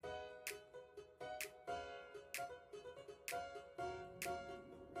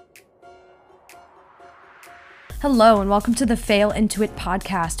Hello, and welcome to the Fail Into It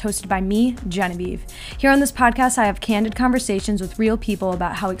podcast, hosted by me, Genevieve. Here on this podcast, I have candid conversations with real people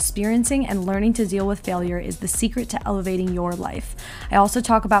about how experiencing and learning to deal with failure is the secret to elevating your life. I also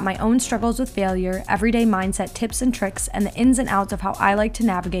talk about my own struggles with failure, everyday mindset tips and tricks, and the ins and outs of how I like to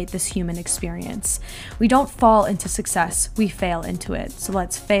navigate this human experience. We don't fall into success, we fail into it. So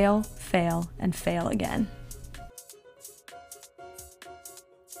let's fail, fail, and fail again.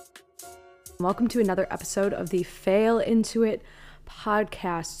 Welcome to another episode of the Fail Into It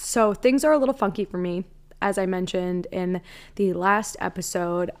podcast. So things are a little funky for me. As I mentioned in the last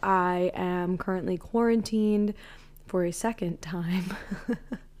episode, I am currently quarantined for a second time,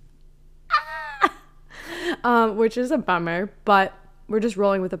 which is a bummer, but we're just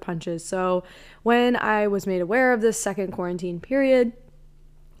rolling with the punches. So when I was made aware of this second quarantine period,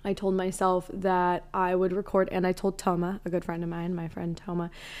 I told myself that I would record, and I told Toma, a good friend of mine, my friend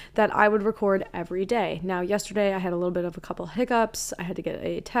Toma, that I would record every day. Now, yesterday I had a little bit of a couple hiccups. I had to get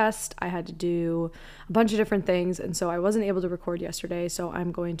a test. I had to do a bunch of different things, and so I wasn't able to record yesterday. So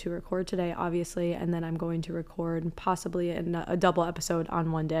I'm going to record today, obviously, and then I'm going to record possibly a double episode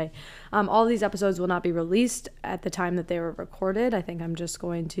on one day. All of these episodes will not be released at the time that they were recorded. I think I'm just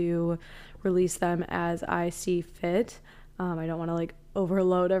going to release them as I see fit. I don't want to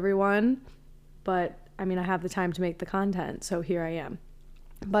overload everyone, but I mean, I have the time to make the content, so here I am.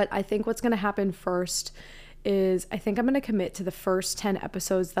 But I think what's going to happen first is I think I'm going to commit to the first 10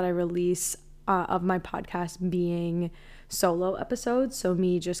 episodes that I release of my podcast being solo episodes. So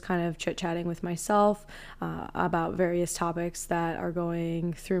me just kind of chit-chatting with myself about various topics that are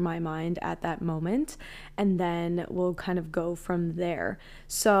going through my mind at that moment. And then we'll kind of go from there.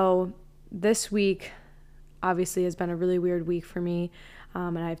 So this week obviously has been a really weird week for me.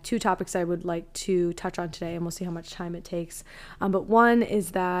 And I have two topics I would like to touch on today, and we'll see how much time it takes. But one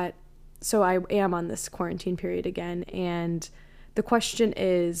is that, so I am on this quarantine period again, and the question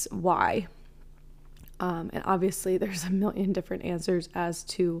is why? And obviously there's a million different answers as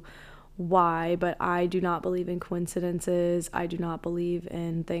to why, but I do not believe in coincidences. I do not believe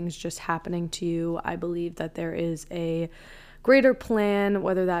in things just happening to you. I believe that there is a greater plan,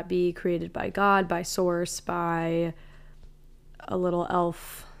 whether that be created by God, by source, by a little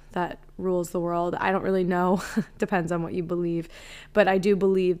elf that rules the world. I don't really know. Depends on what you believe. But I do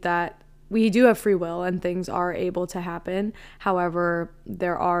believe that we do have free will and things are able to happen. However,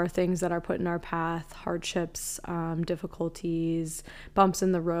 there are things that are put in our path, hardships, difficulties, bumps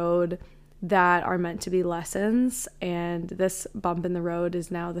in the road that are meant to be lessons. And this bump in the road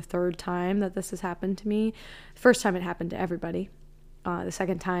is now the third time that this has happened to me. The first time it happened to everybody. The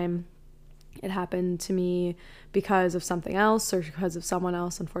second time it happened to me because of something else or because of someone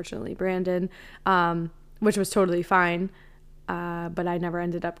else, unfortunately Brandon, which was totally fine. But I never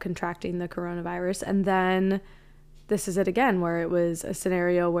ended up contracting the coronavirus. And then this is it again, where it was a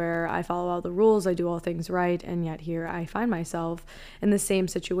scenario where I follow all the rules, I do all things right, and yet here I find myself in the same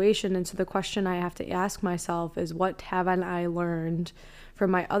situation. And so the question I have to ask myself is, what haven't I learned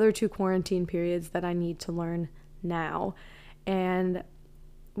from my other two quarantine periods that I need to learn now? And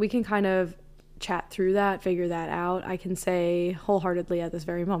we can kind of chat through that, figure that out. I can say wholeheartedly at this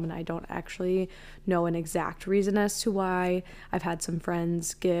very moment, I don't actually know an exact reason as to why. I've had some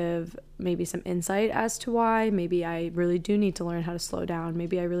friends give maybe some insight as to why. Maybe I really do need to learn how to slow down.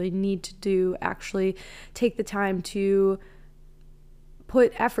 Maybe I really need to actually take the time to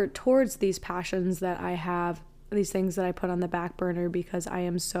put effort towards these passions that I have, these things that I put on the back burner because I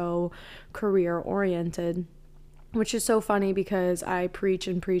am so career oriented. Which is so funny because I preach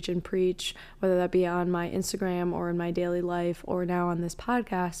and preach and preach, whether that be on my Instagram or in my daily life or now on this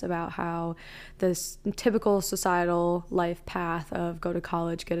podcast, about how this typical societal life path of go to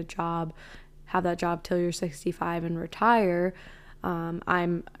college, get a job, have that job till you're 65 and retire.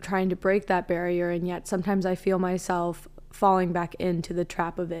 I'm trying to break that barrier, and yet sometimes I feel myself falling back into the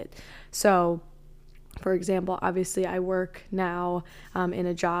trap of it. So for example, obviously I work now in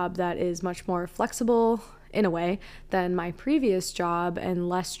a job that is much more flexible in a way than my previous job and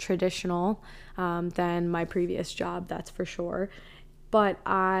less traditional than my previous job, that's for sure. But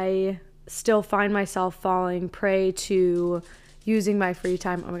I still find myself falling prey to using my free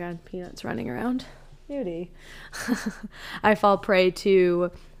time. Oh my God, Peanut's running around. Beauty. I fall prey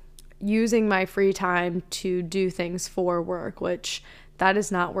to using my free time to do things for work, which that is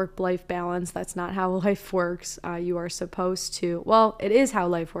not work-life balance. That's not how life works. You are supposed to, well, it is how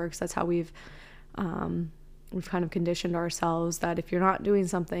life works. That's how we've kind of conditioned ourselves that if you're not doing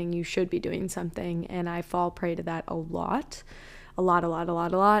something, you should be doing something. And I fall prey to that a lot.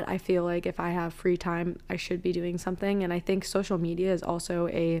 I feel like if I have free time, I should be doing something. And I think social media is also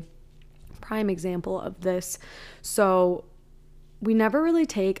a prime example of this. So we never really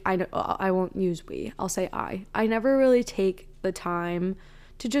take, I won't use we, I'll say I never really take the time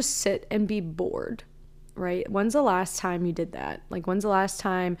to just sit and be bored, right? When's the last time you did that? Like, when's the last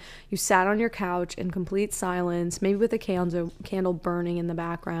time you sat on your couch in complete silence, maybe with a candle burning in the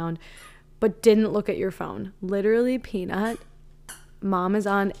background, but didn't look at your phone? Literally, Peanut, mom is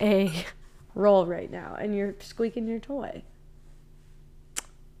on a roll right now, and you're squeaking your toy.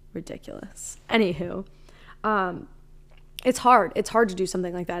 Ridiculous. Anywho, it's hard. It's hard to do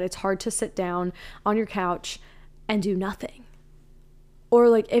something like that. It's hard to sit down on your couch and do nothing. Or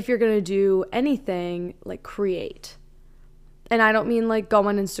like, if you're going to do anything, like, create. And I don't mean like go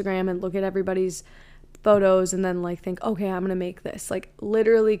on Instagram and look at everybody's photos and then like think, okay, I'm going to make this. Like,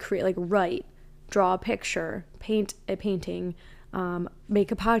 literally create, like, write, draw a picture, paint a painting,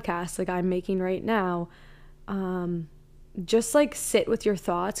 make a podcast like I'm making right now. Just like sit with your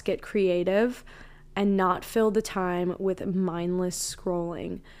thoughts, get creative, and not fill the time with mindless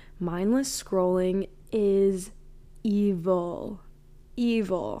scrolling. Mindless scrolling is evil.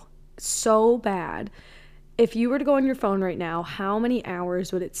 Evil. So bad. If you were to go on your phone right now, how many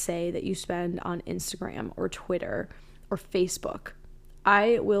hours would it say that you spend on Instagram or Twitter or Facebook?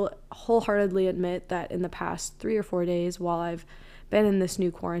 I will wholeheartedly admit that in the past 3 or 4 days while I've been in this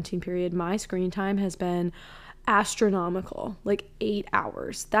new quarantine period, my screen time has been astronomical, like 8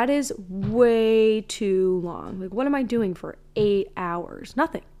 hours. That is way too long. Like, what am I doing for 8 hours?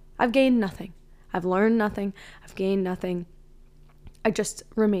 Nothing. I've gained nothing. I've learned nothing. I've gained nothing. I just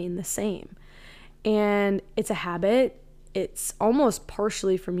remain the same. And it's a habit. It's almost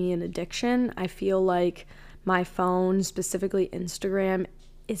partially for me an addiction. I feel like my phone, specifically Instagram,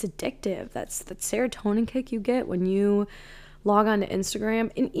 is addictive. That's the serotonin kick you get when you log on to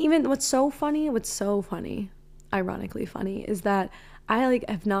Instagram. And even what's so funny, ironically funny, is that I like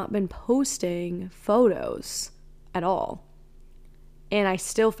have not been posting photos at all. And I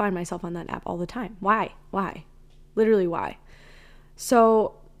still find myself on that app all the time. Why? Literally why?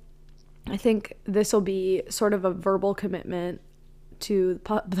 So I think this will be sort of a verbal commitment to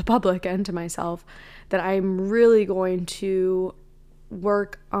the public and to myself that I'm really going to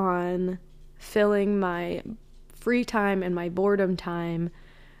work on filling my free time and my boredom time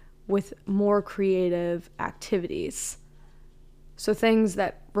with more creative activities. So things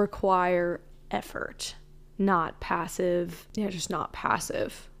that require effort, not passive, just not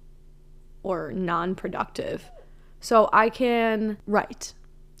passive or non-productive. So I can write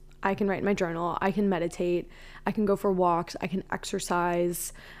in my journal, I can meditate, I can go for walks, I can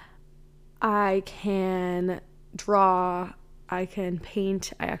exercise, I can draw, I can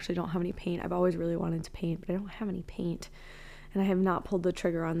paint. I actually don't have any paint. I've always really wanted to paint, but I don't have any paint. And I have not pulled the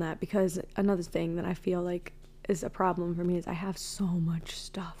trigger on that because another thing that I feel like is a problem for me is I have so much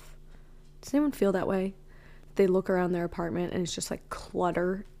stuff. Does anyone feel that way? They look around their apartment and it's just like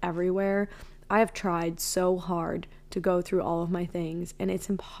clutter everywhere. I have tried so hard to go through all of my things and it's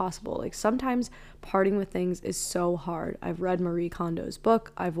impossible. Like, sometimes parting with things is so hard. I've read Marie Kondo's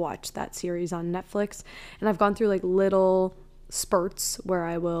book. I've watched that series on Netflix, and I've gone through like little spurts where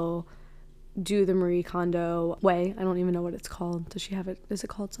I will do the Marie Kondo way. I don't even know what it's called. Does she have it? Is it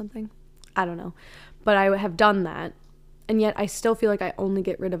called something? I don't know. But I have done that, and yet I still feel like I only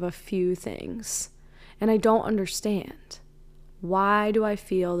get rid of a few things. And I don't understand. Why do I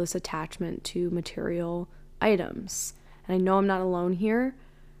feel this attachment to material items? And I know I'm not alone here,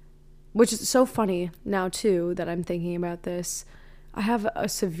 which is so funny now too that I'm thinking about this. I have a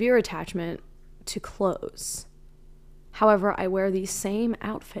severe attachment to clothes. However, I wear the same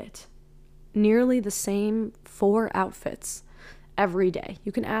outfit, nearly the same 4 outfits every day.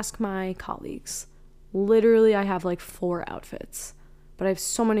 You can ask my colleagues. Literally, I have like 4 outfits, but I have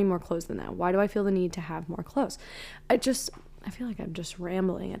so many more clothes than that. Why do I feel the need to have more clothes? I feel like I'm just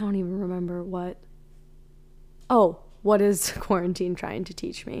rambling. I don't even remember what is quarantine trying to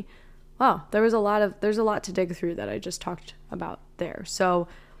teach me? Wow, there's a lot to dig through that I just talked about there. So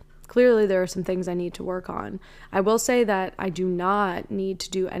clearly there are some things I need to work on. I will say that I do not need to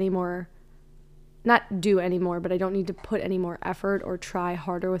do any more, but I don't need to put any more effort or try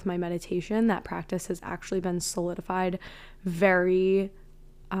harder with my meditation. That practice has actually been solidified very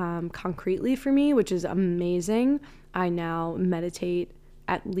concretely for me, which is amazing. I now meditate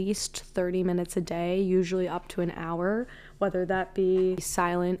at least 30 minutes a day, usually up to an hour, whether that be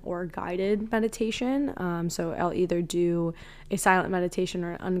silent or guided meditation. So I'll either do a silent meditation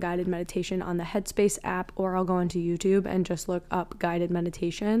or an unguided meditation on the Headspace app, or I'll go into YouTube and just look up guided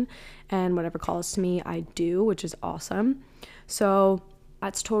meditation, and whatever calls to me, I do, which is awesome. So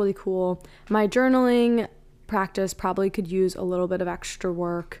that's totally cool. My journaling practice probably could use a little bit of extra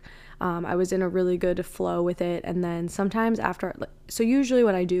work. I was in a really good flow with it. And then sometimes after, so usually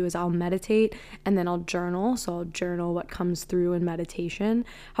what I do is I'll meditate and then I'll journal. So I'll journal what comes through in meditation.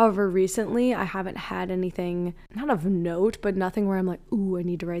 However, recently I haven't had anything, not of note, but nothing where I'm like, ooh, I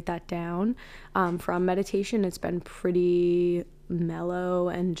need to write that down. From meditation, it's been pretty mellow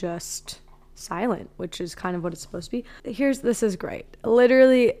and just silent, which is kind of what it's supposed to be. This is great.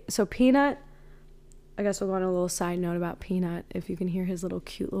 Literally, so Peanut, I guess we'll go on a little side note about Peanut. If you can hear his little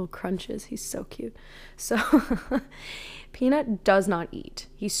cute little crunches, he's so cute. So Peanut does not eat.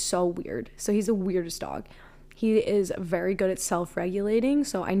 He's so weird. So he's the weirdest dog. He is very good at self-regulating,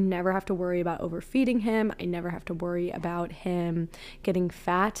 so I never have to worry about overfeeding him. I never have to worry about him getting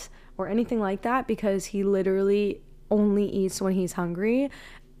fat or anything like that, because he literally only eats when he's hungry,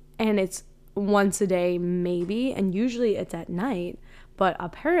 and it's once a day maybe, and usually it's at night. But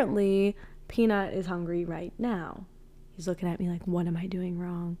apparently Peanut is hungry right now. He's looking at me like, what am I doing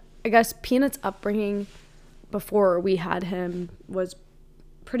wrong? I guess Peanut's upbringing before we had him was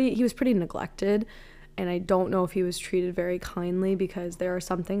he was pretty neglected, and I don't know if he was treated very kindly, because there are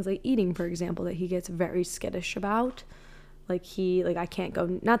some things, like eating, for example, that he gets very skittish about. Like I can't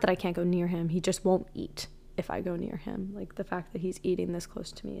go, not that I can't go near him, he just won't eat if I go near him. Like the fact that he's eating this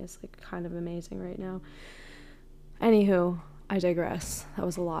close to me is like kind of amazing right now. Anywho, I digress. That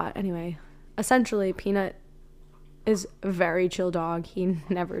was a lot. Anyway, essentially Peanut is a very chill dog. He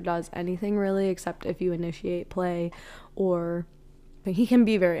never does anything really, except if you initiate play, or he can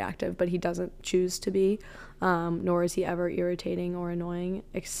be very active, but he doesn't choose to be, nor is he ever irritating or annoying,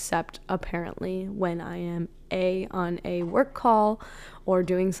 except apparently when I am on a work call or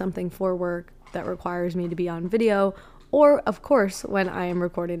doing something for work that requires me to be on video, or of course when I am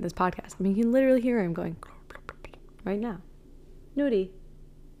recording this podcast. I mean, you can literally hear him going right now. Nudie.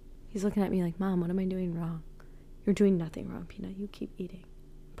 He's looking at me like, Mom, what am I doing wrong? You're doing nothing wrong, Peanut. You keep eating.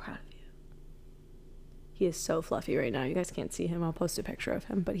 I'm proud of you. He is so fluffy right now. You guys can't see him. I'll post a picture of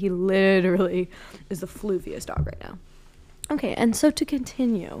him, but he literally is the floofiest dog right now. Okay, and so to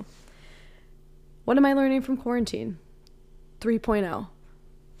continue, what am I learning from quarantine? 3.0.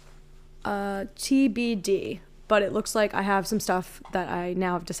 TBD, but it looks like I have some stuff that I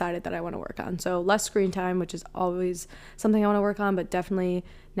now have decided that I want to work on. So less screen time, which is always something I want to work on, but definitely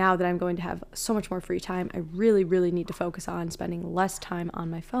now that I'm going to have so much more free time, I really, really need to focus on spending less time on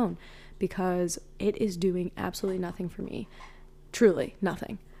my phone, because it is doing absolutely nothing for me. Truly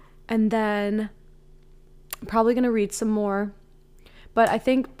nothing. And then I'm probably going to read some more, but I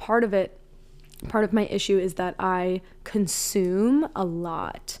think part of my issue is that I consume a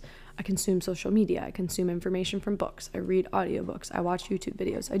lot. I consume social media, I consume information from books, I read audiobooks, I watch YouTube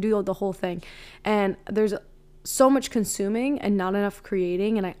videos, I do the whole thing. And there's so much consuming and not enough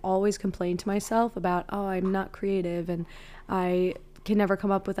creating, and I always complain to myself about, oh, I'm not creative and I can never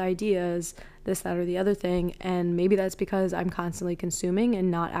come up with ideas, this, that, or the other thing. And maybe that's because I'm constantly consuming and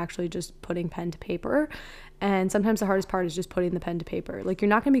not actually just putting pen to paper. And sometimes the hardest part is just putting the pen to paper. Like, you're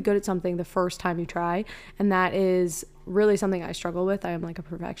not going to be good at something the first time you try, and that is really something I struggle with. I am like a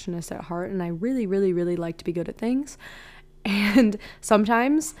perfectionist at heart, and I really, really, really like to be good at things. And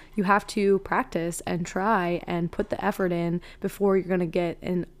sometimes you have to practice and try and put the effort in before you're going to get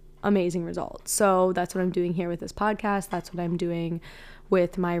an amazing result. So that's what I'm doing here with this podcast. That's what I'm doing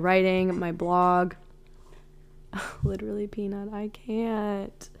with my writing, my blog. Literally, Peanut, I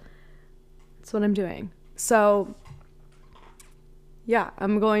can't. That's what I'm doing. So yeah,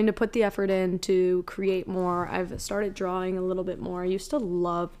 I'm going to put the effort in to create more. I've started drawing a little bit more. I used to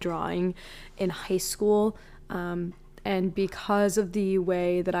love drawing in high school. And because of the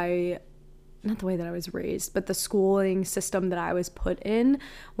way that not the way that I was raised, but the schooling system that I was put in,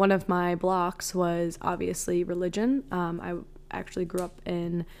 one of my blocks was obviously religion. I actually grew up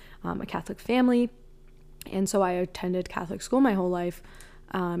in a Catholic family, and so I attended Catholic school my whole life.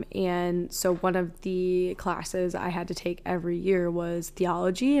 And so one of the classes I had to take every year was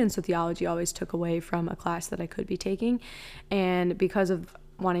theology, and so theology always took away from a class that I could be taking. And because of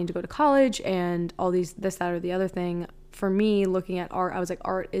wanting to go to college and all this, that, or the other thing, for me, looking at art, I was like,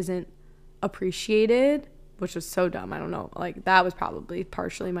 art isn't appreciated, which was so dumb. I don't know, like, that was probably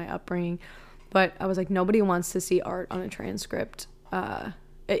partially my upbringing, but I was like, nobody wants to see art on a transcript,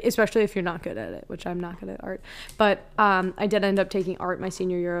 especially if you're not good at it, which I'm not good at art. But I did end up taking art my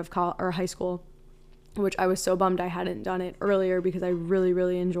senior year of high school, which I was so bummed I hadn't done it earlier, because I really,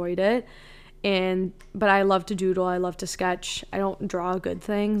 really enjoyed it. But I love to doodle. I love to sketch. I don't draw good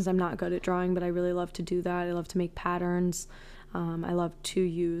things. I'm not good at drawing, but I really love to do that. I love to make patterns. I love to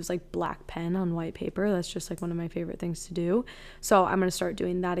use like black pen on white paper. That's just like one of my favorite things to do. So I'm going to start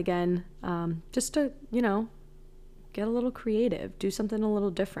doing that again, just to, get a little creative, do something a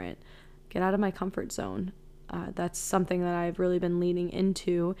little different, get out of my comfort zone. That's something that I've really been leaning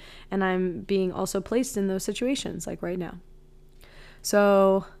into, and I'm being also placed in those situations like right now.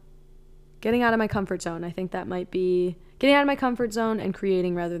 So getting out of my comfort zone, I think that might be getting out of my comfort zone and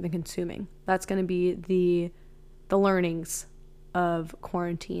creating rather than consuming. That's going to be the learnings of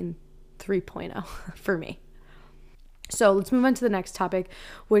quarantine 3.0 for me. So let's move on to the next topic,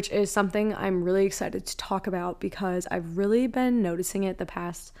 which is something I'm really excited to talk about because I've really been noticing it the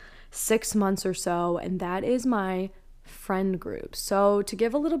past 6 months or so, and that is my friend group. So to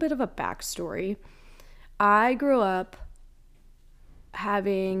give a little bit of a backstory, I grew up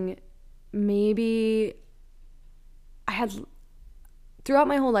having throughout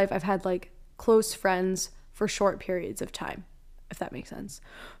my whole life, I've had like close friends for short periods of time, if that makes sense.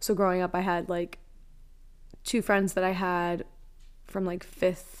 So growing up, I had like 2 friends that I had from like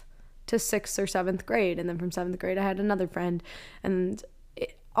 5th to 6th or 7th grade. And then from 7th grade, I had another friend. And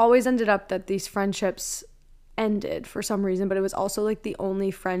it always ended up that these friendships ended for some reason, but it was also like the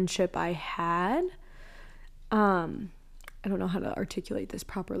only friendship I had. I don't know how to articulate this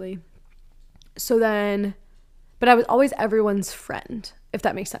properly. But I was always everyone's friend, if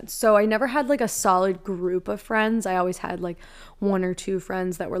that makes sense. So I never had like a solid group of friends. I always had like 1 or 2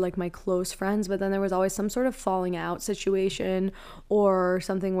 friends that were like my close friends, but then there was always some sort of falling out situation or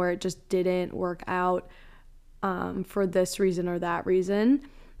something where it just didn't work out for this reason or that reason.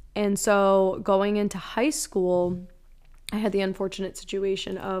 And so going into high school, I had the unfortunate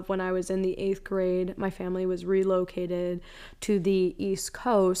situation of when I was in the 8th grade, my family was relocated to the East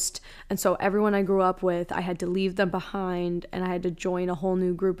Coast. And so everyone I grew up with, I had to leave them behind and I had to join a whole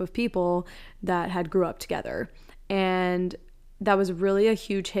new group of people that had grew up together. And that was really a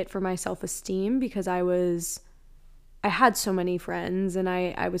huge hit for my self-esteem because I had so many friends and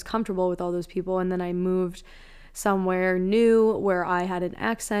I was comfortable with all those people. And then I moved somewhere new where I had an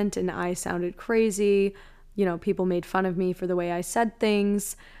accent and I sounded crazy. You know, people made fun of me for the way I said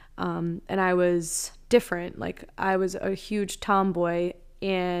things, and I was different. Like, I was a huge tomboy,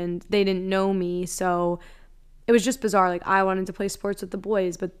 and they didn't know me, so it was just bizarre. Like, I wanted to play sports with the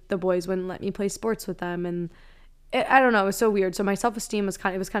boys, but the boys wouldn't let me play sports with them, and I don't know, it was so weird. So my self-esteem was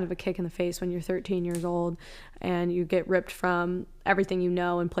kind of a kick in the face when you're 13 years old, and you get ripped from everything you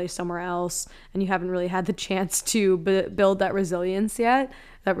know and placed somewhere else, and you haven't really had the chance to build that resiliency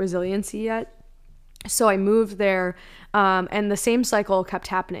yet. So I moved there, and the same cycle kept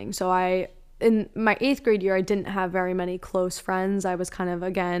happening. So in my 8th grade year, I didn't have very many close friends. I was kind of,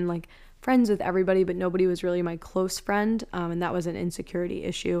 again, like friends with everybody, but nobody was really my close friend, and that was an insecurity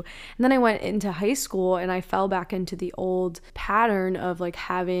issue. And then I went into high school, and I fell back into the old pattern of like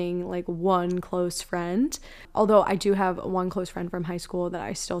having like one close friend. Although I do have one close friend from high school that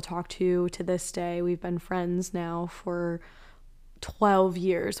I still talk to this day. We've been friends now for 12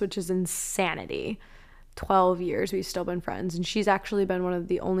 years, which is insanity. 12 years we've still been friends, and she's actually been one of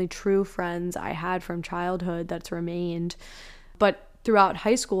the only true friends I had from childhood that's remained. But throughout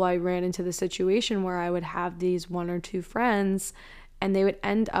high school, I ran into the situation where I would have these 1 or 2 friends and they would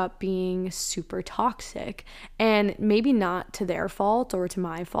end up being super toxic, and maybe not to their fault or to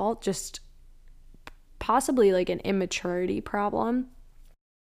my fault, just possibly like an immaturity problem.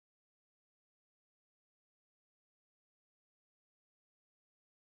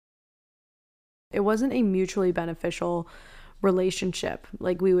 It wasn't a mutually beneficial relationship.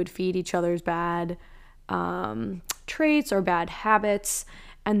 Like, we would feed each other's bad traits or bad habits,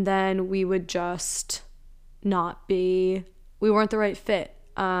 and then we would just we weren't the right fit.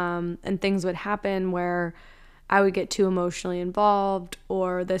 And things would happen where I would get too emotionally involved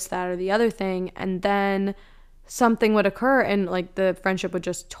or this, that, or the other thing, and then something would occur and like the friendship would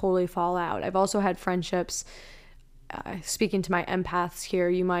just totally fall out. I've also had friendships, speaking to my empaths here,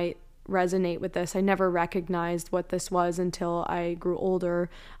 you might resonate with this. I never recognized what this was until I grew older,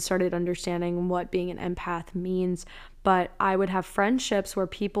 started understanding what being an empath means. But I would have friendships where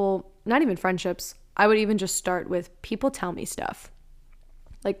not even friendships, I would even just start with people tell me stuff.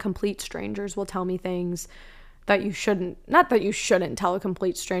 Like, complete strangers will tell me things that not that you shouldn't tell a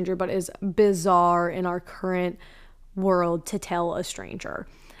complete stranger, but is bizarre in our current world to tell a stranger.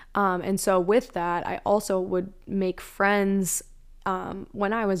 And so with that, I also would make friends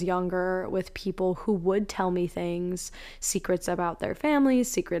when I was younger with people who would tell me things, secrets about their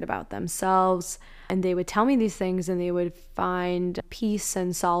families, secret about themselves, and they would tell me these things and they would find peace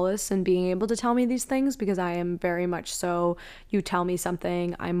and solace in being able to tell me these things, because I am very much so, you tell me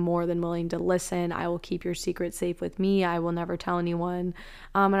something, I'm more than willing to listen. I will keep your secret safe with me. I will never tell anyone,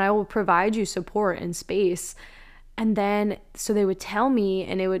 and I will provide you support and space. And then, so they would tell me,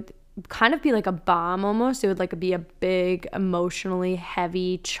 and it would kind of be like a bomb almost. It would like be a big, emotionally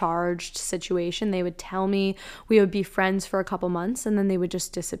heavy, charged situation. They would tell me we would be friends for a couple months and then they would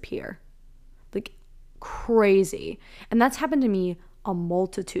just disappear. Like crazy. And that's happened to me a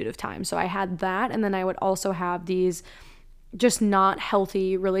multitude of times. So I had that, and then I would also have these just not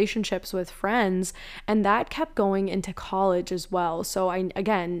healthy relationships with friends, and that kept going into college as well. So I,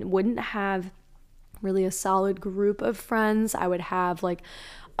 again, wouldn't have really a solid group of friends. I would have like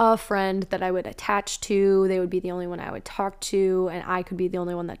a friend that I would attach to. They would be the only one I would talk to, and I could be the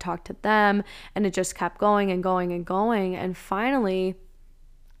only one that talked to them, and it just kept going and going and going. And finally,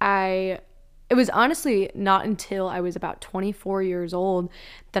 it was honestly not until I was about 24 years old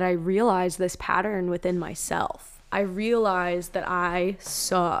that I realized this pattern within myself. I realized that I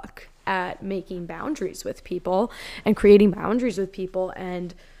suck at making boundaries with people and creating boundaries with people,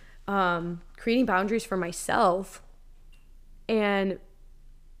 and creating boundaries for myself. And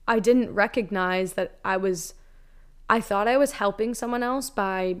I didn't recognize that I thought I was helping someone else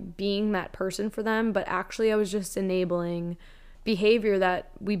by being that person for them, but actually I was just enabling behavior that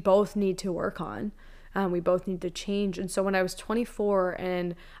we both need to work on. We both need to change. And so when I was 24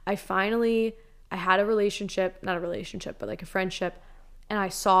 and I had a relationship, not a relationship, but like a friendship, and I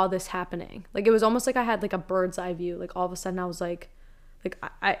saw this happening. Like it was almost like I had like a bird's eye view. Like all of a sudden I was like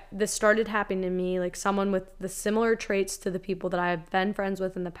this started happening to me. Like someone with the similar traits to the people that I have been friends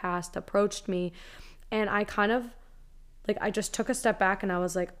with in the past approached me, and I kind of like, I just took a step back and I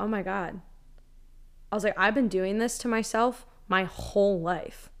was like, oh my God. I was like, I've been doing this to myself my whole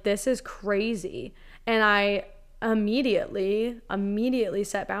life. This is crazy. And I immediately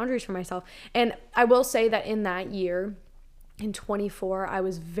set boundaries for myself. And I will say that in that year, in 24, I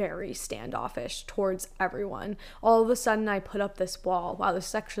was very standoffish towards everyone. All of a sudden, I put up this wall. Wow, this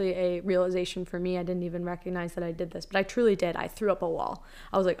is actually a realization for me. I didn't even recognize that I did this, but I truly did. I threw up a wall.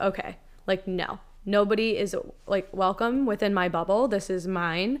 I was like, okay, like, no. Nobody is like welcome within my bubble. This is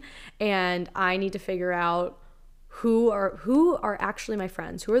mine. And I need to figure out who are actually my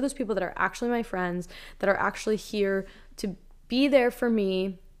friends. Who are those people that are actually my friends, that are actually here to be there for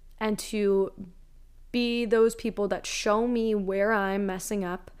me and to be those people that show me where I'm messing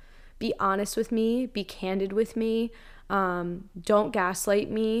up, be honest with me, be candid with me, don't gaslight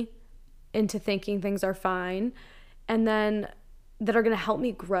me into thinking things are fine, and then that are going to help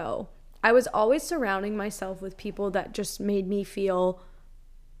me grow. I was always surrounding myself with people that just made me feel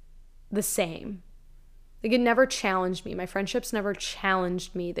the same. Like it never challenged me. My friendships never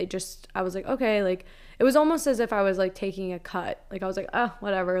challenged me. I was like, okay, like it was almost as if I was like taking a cut. Like I was like, oh,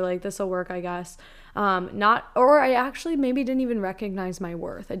 whatever, like this will work, I guess. Or I actually maybe didn't even recognize my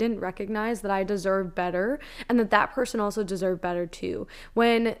worth. I didn't recognize that I deserved better and that person also deserved better too.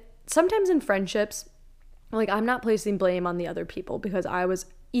 When sometimes in friendships, like I'm not placing blame on the other people because I was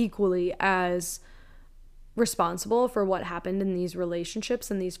equally as responsible for what happened in these relationships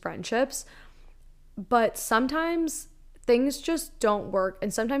and these friendships. But sometimes things just don't work,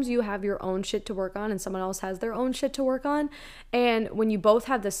 and sometimes you have your own shit to work on and someone else has their own shit to work on, and when you both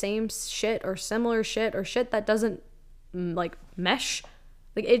have the same shit or similar shit or shit that doesn't like mesh,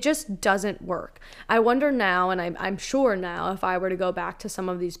 like it just doesn't work. I wonder now, and I'm sure now, if I were to go back to some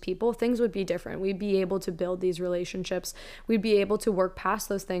of these people, things would be different. We'd be able to build these relationships. We'd be able to work past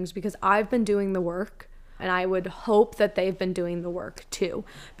those things because I've been doing the work. And I would hope that they've been doing the work too,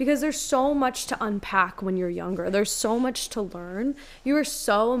 because there's so much to unpack when you're younger. There's so much to learn. You are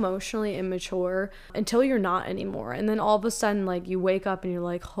so emotionally immature until you're not anymore. And then all of a sudden, like you wake up and you're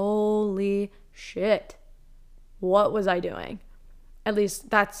like, holy shit, what was I doing? At least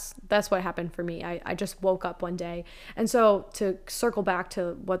that's what happened for me. I just woke up one day. And so to circle back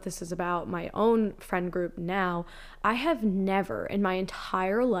to what this is about, my own friend group now, I have never in my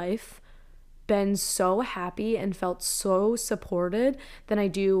entire life been so happy and felt so supported than I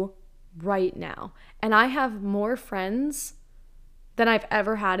do right now. And I have more friends than I've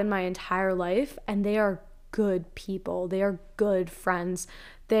ever had in my entire life, and they are good people. They are good friends.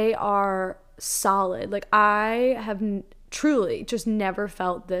 They are solid. Like I have truly just never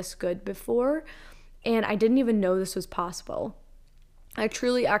felt this good before, and I didn't even know this was possible. I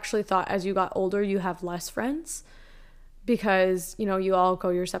truly actually thought as you got older you have less friends, because, you know, you all go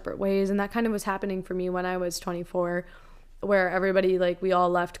your separate ways. And that kind of was happening for me when I was 24, where everybody, like, we all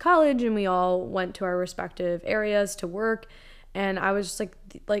left college and we all went to our respective areas to work. And I was just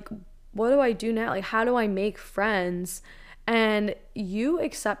like, what do I do now? Like, how do I make friends? And you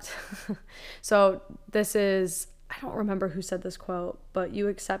accept, so this is, I don't remember who said this quote, but you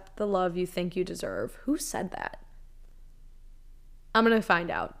accept the love you think you deserve. Who said that? I'm going to find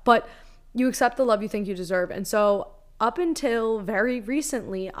out. But you accept the love you think you deserve. And so up until very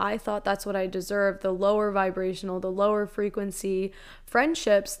recently, I thought that's what I deserved, the lower vibrational, the lower frequency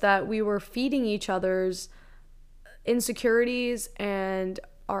friendships that we were feeding each other's insecurities and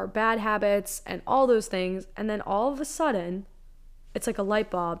our bad habits and all those things. And then all of a sudden, it's like a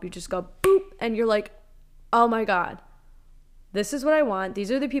light bulb. You just go boop, and you're like, oh my God, this is what I want. These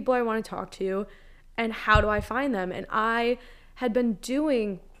are the people I want to talk to. And how do I find them? And I had been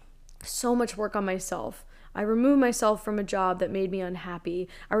doing so much work on myself. I removed myself from a job that made me unhappy.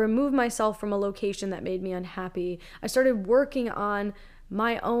 I removed myself from a location that made me unhappy. I started working on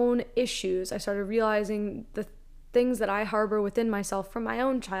my own issues. I started realizing the things that I harbor within myself from my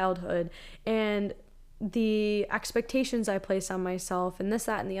own childhood and the expectations I place on myself and this,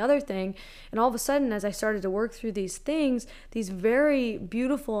 that, and the other thing. And all of a sudden, as I started to work through these things, these very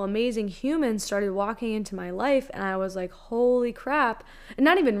beautiful, amazing humans started walking into my life. And I was like, holy crap. And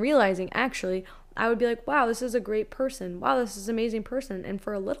not even realizing, actually, I would be like, wow, this is a great person. Wow, this is an amazing person. And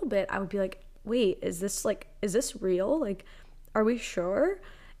for a little bit, I would be like, wait, is this real? Like, are we sure?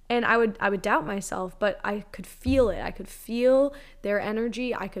 And I would doubt myself, but I could feel it. I could feel their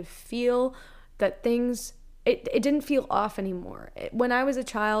energy. I could feel that things, it didn't feel off anymore. When I was a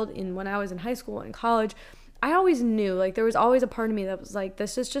child and when I was in high school and college, I always knew, like, there was always a part of me that was like,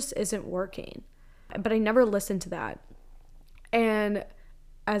 this is just isn't working. But I never listened to that. And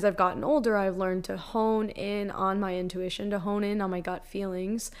as I've gotten older, I've learned to hone in on my intuition, to hone in on my gut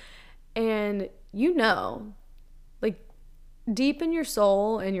feelings. And like, deep in your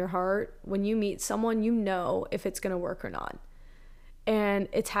soul and your heart, when you meet someone, you know if it's going to work or not. And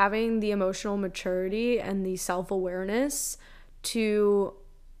it's having the emotional maturity and the self-awareness to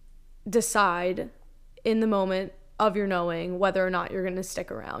decide in the moment of your knowing whether or not you're going to stick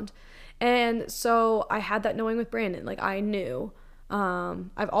around. And so I had that knowing with Brandon. Like, I knew.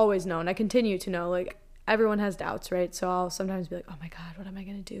 I've always known. I continue to know. Like, everyone has doubts, right? So I'll sometimes be like, oh my God, what am I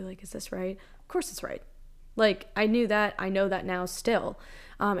going to do? Like, is this right? Of course it's right. Like, I knew that. I know that now still.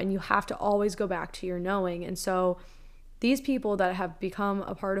 And you have to always go back to your knowing. And so these people that have become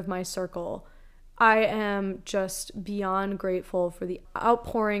a part of my circle, I am just beyond grateful for the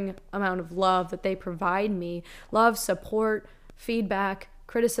outpouring amount of love that they provide me. Love, support, feedback,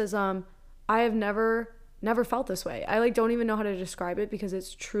 criticism. I have never felt this way. I don't even know how to describe it because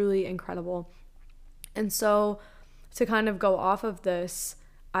it's truly incredible. And so to kind of go off of this,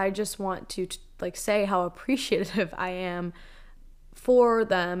 I just want to say how appreciative I am for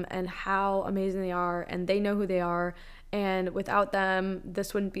them and how amazing they are, and they know who they are. And without them,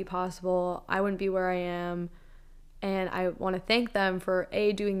 this wouldn't be possible. I wouldn't be where I am. And I want to thank them for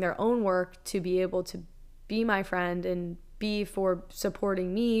doing their own work to be able to be my friend, and B, for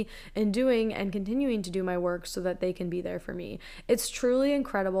supporting me and doing and continuing to do my work so that they can be there for me. It's truly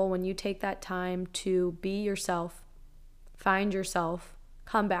incredible when you take that time to be yourself, find yourself,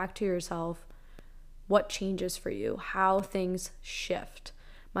 come back to yourself, what changes for you, how things shift.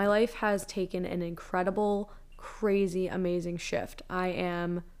 My life has taken an incredible, crazy, amazing shift. I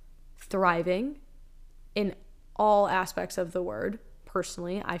am thriving in all aspects of the word.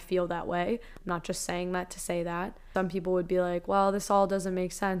 Personally, I feel that way. I'm not just saying that to say that. Some people would be like, well, this all doesn't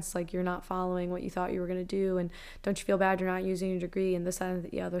make sense. Like, you're not following what you thought you were going to do. And don't you feel bad you're not using your degree and this, that,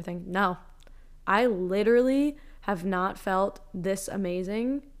 and the other thing? No, I literally have not felt this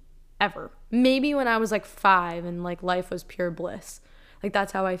amazing ever. Maybe when I was 5 and life was pure bliss.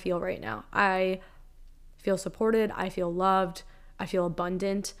 That's how I feel right now. I feel supported. I feel loved. I feel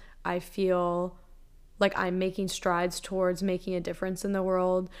abundant. I feel like I'm making strides towards making a difference in the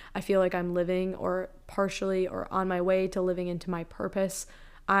world. I feel like I'm living, or partially, or on my way to living into my purpose.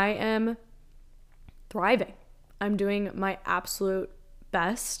 I am thriving. I'm doing my absolute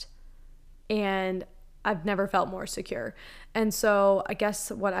best, and I've never felt more secure. And so I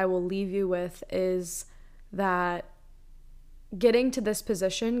guess what I will leave you with is that getting to this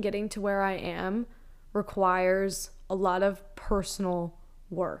position, getting to where I am, requires a lot of personal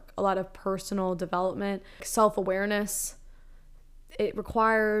work, a lot of personal development, self-awareness. It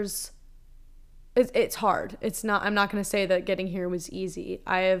requires, it's hard. I'm not going to say that getting here was easy.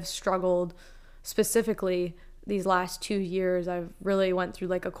 I have struggled specifically these last 2 years. I've really went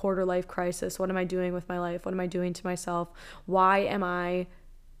through a quarter life crisis. What am I doing with my life? What am I doing to myself? Why am I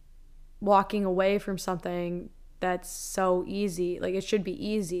walking away from something that's so easy? It should be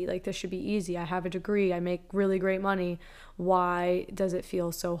easy. This should be easy. I have a degree. I make really great money. Why does it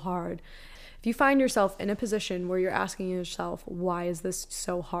feel so hard? If you find yourself in a position where you're asking yourself, why is this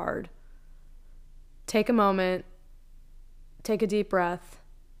so hard? Take a moment, take a deep breath,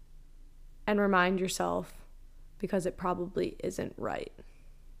 and remind yourself, because it probably isn't right.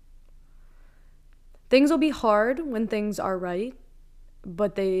 things will be hard when things are right,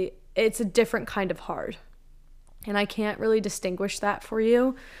 but it's a different kind of hard. And I can't really distinguish that for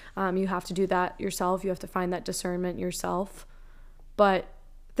you. You have to do that yourself. You have to find that discernment yourself. But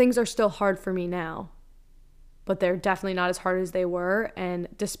things are still hard for me now, but they're definitely not as hard as they were. And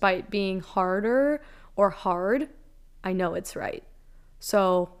despite being harder or hard, I know it's right.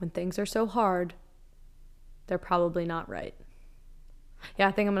 So when things are so hard, they're probably not right. Yeah,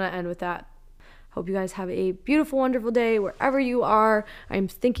 I think I'm going to end with that. Hope you guys have a beautiful, wonderful day wherever you are. I'm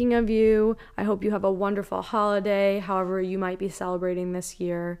thinking of you. I hope you have a wonderful holiday, however you might be celebrating this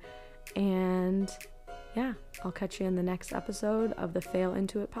year. And yeah, I'll catch you in the next episode of the Fail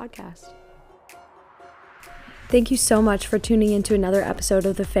Into It podcast. Thank you so much for tuning into another episode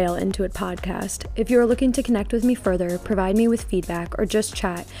of the Fail Into It podcast. If you are looking to connect with me further, provide me with feedback, or just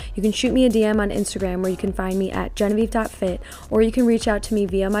chat, you can shoot me a DM on Instagram where you can find me at genevieve.fit, or you can reach out to me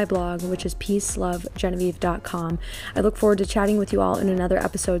via my blog, which is peacelovegenevieve.com. I look forward to chatting with you all in another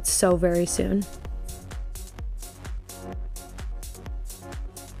episode so very soon.